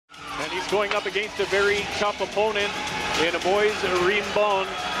And he's going up against a very tough opponent in Moise Rimbon.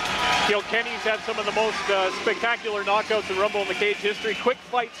 Kilkenny's had some of the most spectacular knockouts in Rumble in the Cage history. Quick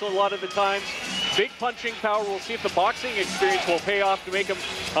fights a lot of the times. Big punching power. We'll see if the boxing experience will pay off to make him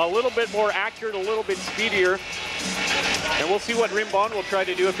a little bit more accurate, a little bit speedier. And we'll see what Rimbon will try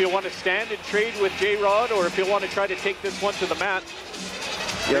to do, if he'll want to stand and trade with J-Rod or if he'll want to try to take this one to the mat.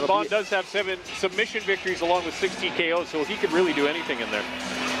 Yeah, Rimbon does have 7 submission victories along with 6 TKOs, so he could really do anything in there.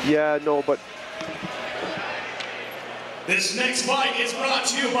 Yeah, no, but... This next fight is brought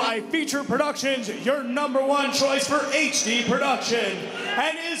to you by Feature Productions, your #1 choice for HD production,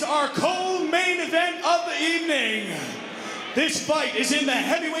 and is our co-main event of the evening. This fight is in the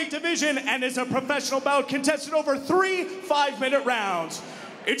heavyweight division and is a professional bout contested over 3 5-minute rounds.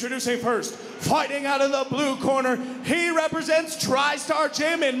 Introducing first, fighting out of the blue corner, he represents TriStar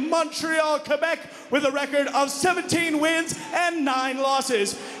Gym in Montreal, Quebec, with a record of 17 wins and 9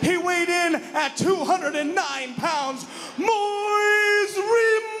 losses. He weighed in at 209 pounds, Moise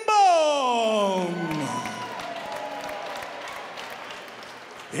Rimbon.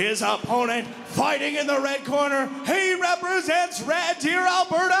 His opponent, fighting in the red corner, he represents Red Deer,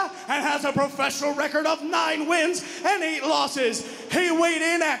 Alberta, and has a professional record of 9 wins and 8 losses. He weighed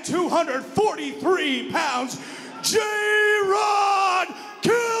in at 243 pounds, J-Rod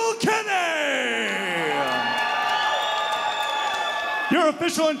Kilkenny. Your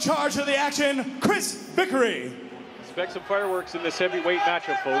official in charge of the action, Chris Vickery. Expect some fireworks in this heavyweight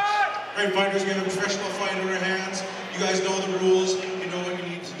matchup, folks. All right, fighters, we have a professional fight in our hands. You guys know the rules. You know what you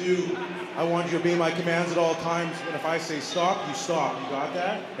need to do. I want you to obey my commands at all times. And if I say stop, you stop. You got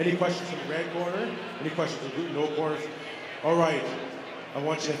that? Any questions from the red corner? Any questions from the no corners? All right. I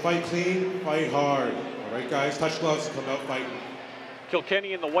want you to fight clean, fight hard. All right, guys, touch gloves and come out fighting.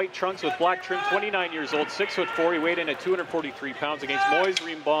 Kilkenny in the white trunks with black trim, 29 years old, 6'4". He weighed in at 243 pounds against Moise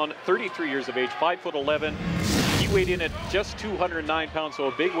Rimbon, 33 years of age, 5'11". He weighed in at just 209 pounds, so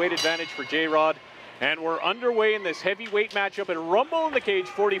a big weight advantage for J-Rod. And we're underway in this heavyweight matchup at Rumble in the Cage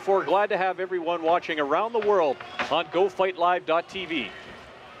 44. Glad to have everyone watching around the world on GoFightLive.tv.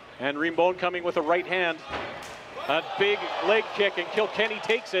 And Rimbon coming with a right hand. A big leg kick, and Kilkenny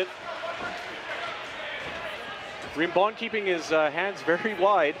takes it. Rimbon keeping his hands very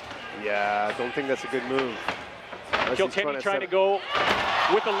wide. Yeah, I don't think that's a good move. Kilkenny trying to go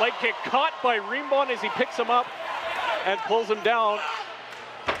with a leg kick, caught by Rimbon as he picks him up and pulls him down.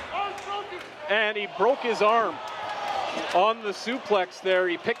 And he broke his arm on the suplex there.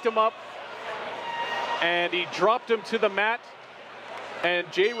 He picked him up and he dropped him to the mat. And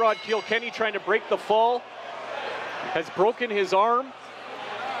J-Rod Kilkenny, trying to break the fall, has broken his arm.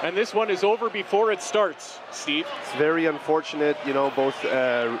 And this one is over before it starts, Steve. It's very unfortunate. You know, both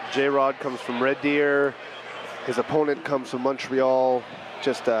J-Rod comes from Red Deer. His opponent comes from Montreal.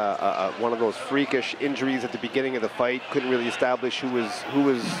 Just one of those freakish injuries at the beginning of the fight. Couldn't really establish who was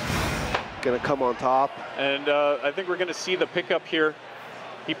going to come on top. And I think we're going to see the pickup here.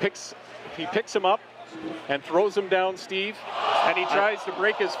 He picks him up and throws him down, Steve. And he tries to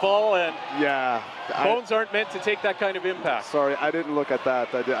break his fall, and yeah, bones aren't meant to take that kind of impact. Sorry, I didn't look at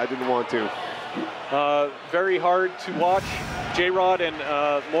that. I didn't want to. Very hard to watch. J-Rod and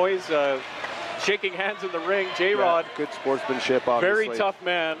Moise shaking hands in the ring. J-Rod, yeah, good sportsmanship, obviously. Very tough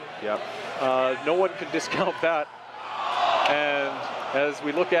man. Yep. No one can discount that. And as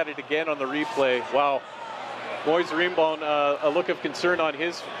we look at it again on the replay, wow. Moise Rimbon, a look of concern on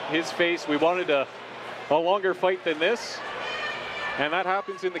his face. We wanted a longer fight than this, and that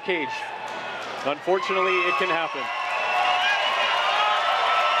happens in the cage. Unfortunately, it can happen.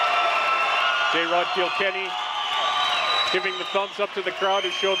 J-Rod Kilkenny giving the thumbs up to the crowd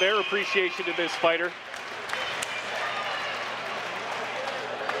to show their appreciation to this fighter.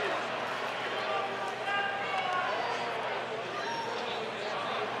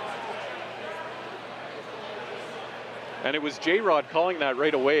 And it was J-Rod calling that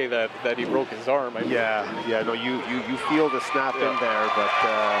right away that he broke his arm. Yeah, no, you feel the snap in there, but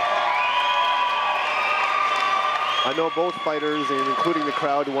I know both fighters, and including the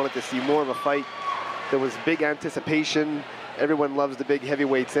crowd, wanted to see more of a fight. There was big anticipation. Everyone loves the big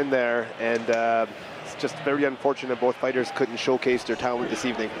heavyweights in there, and it's just very unfortunate both fighters couldn't showcase their talent this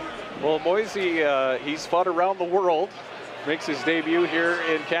evening. Well, Moise, he's fought around the world, makes his debut here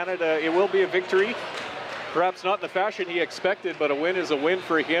in Canada. It will be a victory. Perhaps not in the fashion he expected, but a win is a win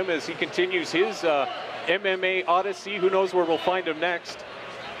for him as he continues his MMA odyssey. Who knows where we'll find him next.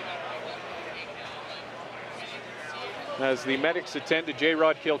 As the medics attend to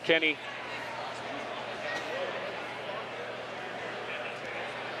J-Rod Kilkenny.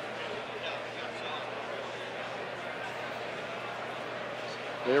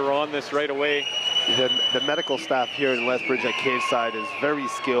 They were on this right away. The medical staff here in Lethbridge at cage side is very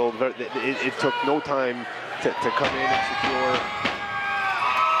skilled. It took no time to come in and secure.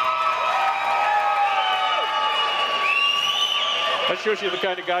 That shows you the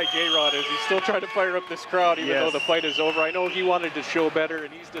kind of guy J-Rod is. He's still trying to fire up this crowd even though the fight is over. I know he wanted to show better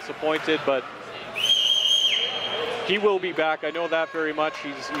and he's disappointed, but he will be back. I know that very much.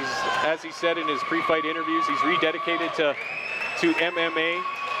 He's as he said in his pre-fight interviews, he's rededicated to MMA.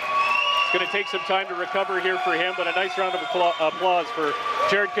 It's going to take some time to recover here for him, but a nice round of applause for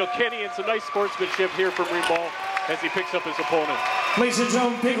Jared Kilkenny and some nice sportsmanship here from Rimbon as he picks up his opponent. Ladies and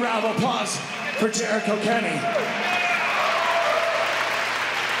gentlemen, big round of applause for Jared Kilkenny.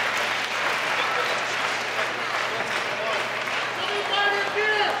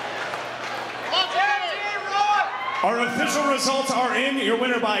 Our official results are in. Your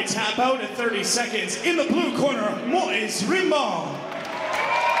winner by tap out at 30 seconds. In the blue corner, Moise Rimbon.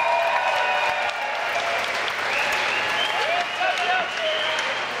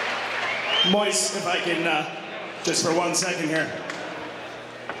 Moise, if I can, just for 1 second here.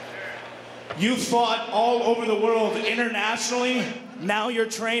 You fought all over the world internationally. Now you're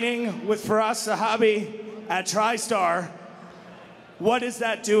training with Firas Zahabi at TriStar. What is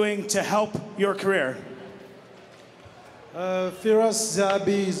that doing to help your career? Firas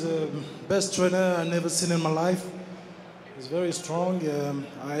Zahabi is the best trainer I've ever seen in my life. He's very strong.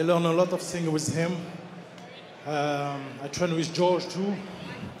 I learned a lot of things with him. I train with George too.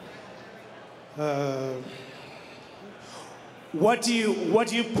 What do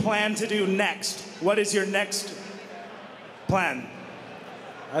you plan to do next? What is your next plan?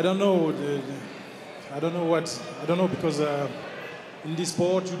 I don't know. I don't know because in this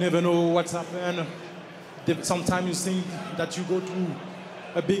sport you never know what's happened. Sometimes you think that you go to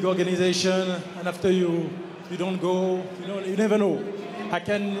a big organization and after you don't go. You never know. I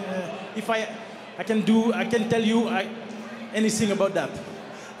can tell you anything about that.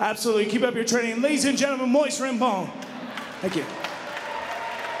 Absolutely. Keep up your training. Ladies and gentlemen, Moise Rimbon. Thank you.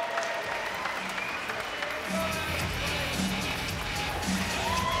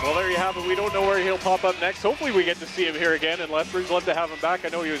 Well, there you have it. We don't know where he'll pop up next. Hopefully we get to see him here again in Lethbridge. Love to have him back. I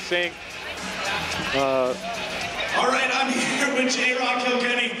know he was saying... All right, I'm here with J-Rod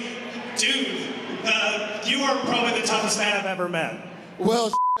Kilkenny. Dude, you are probably the toughest man I've ever met.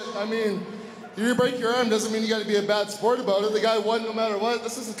 Well, I mean, if you break your arm doesn't mean you got to be a bad sport about it. The guy won no matter what.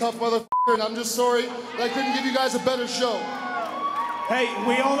 This is a tough motherfucker, and I'm just sorry that I couldn't give you guys a better show. Hey,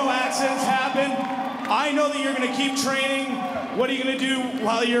 we all know accidents happen. I know that you're going to keep training. What are you going to do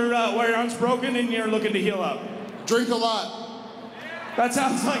while your arm's broken and you're looking to heal up? Drink a lot. That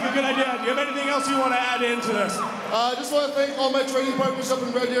sounds like a good idea. Do you have anything else you want to add into this? I just want to thank all my training partners up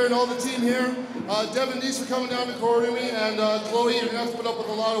in Red Deer and all the team here. Devin Deese for coming down and courting me, and Chloe, you're going to have to put up with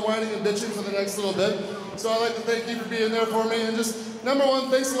a lot of whining and bitching for the next little bit. So I'd like to thank you for being there for me. And just, number one,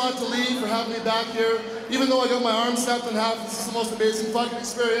 thanks a lot to Lee for having me back here. Even though I got my arm snapped in half, this is the most amazing fucking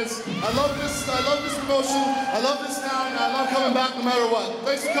experience. I love this promotion, I love this town, and I love coming back no matter what.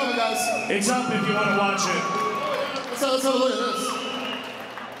 Thanks for coming, guys. It's up if you want to watch it. Let's have a look at this.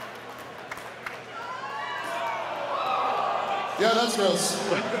 Yeah, that's gross.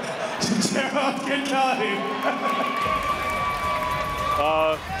 Gerald, good time.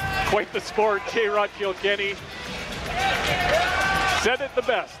 Quite the sport, J-Rod Kilkenny. Said it the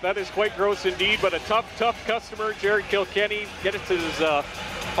best. That is quite gross indeed, but a tough customer, Jared Kilkenny. Gets his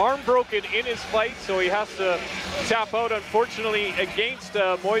arm broken in his fight, so he has to tap out, unfortunately, against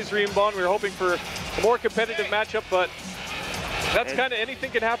Moise Rimbon. We were hoping for a more competitive matchup, but that's kind of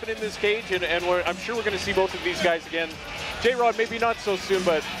anything can happen in this cage, and I'm sure we're going to see both of these guys again. J-Rod, maybe not so soon,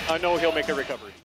 but I know he'll make a recovery.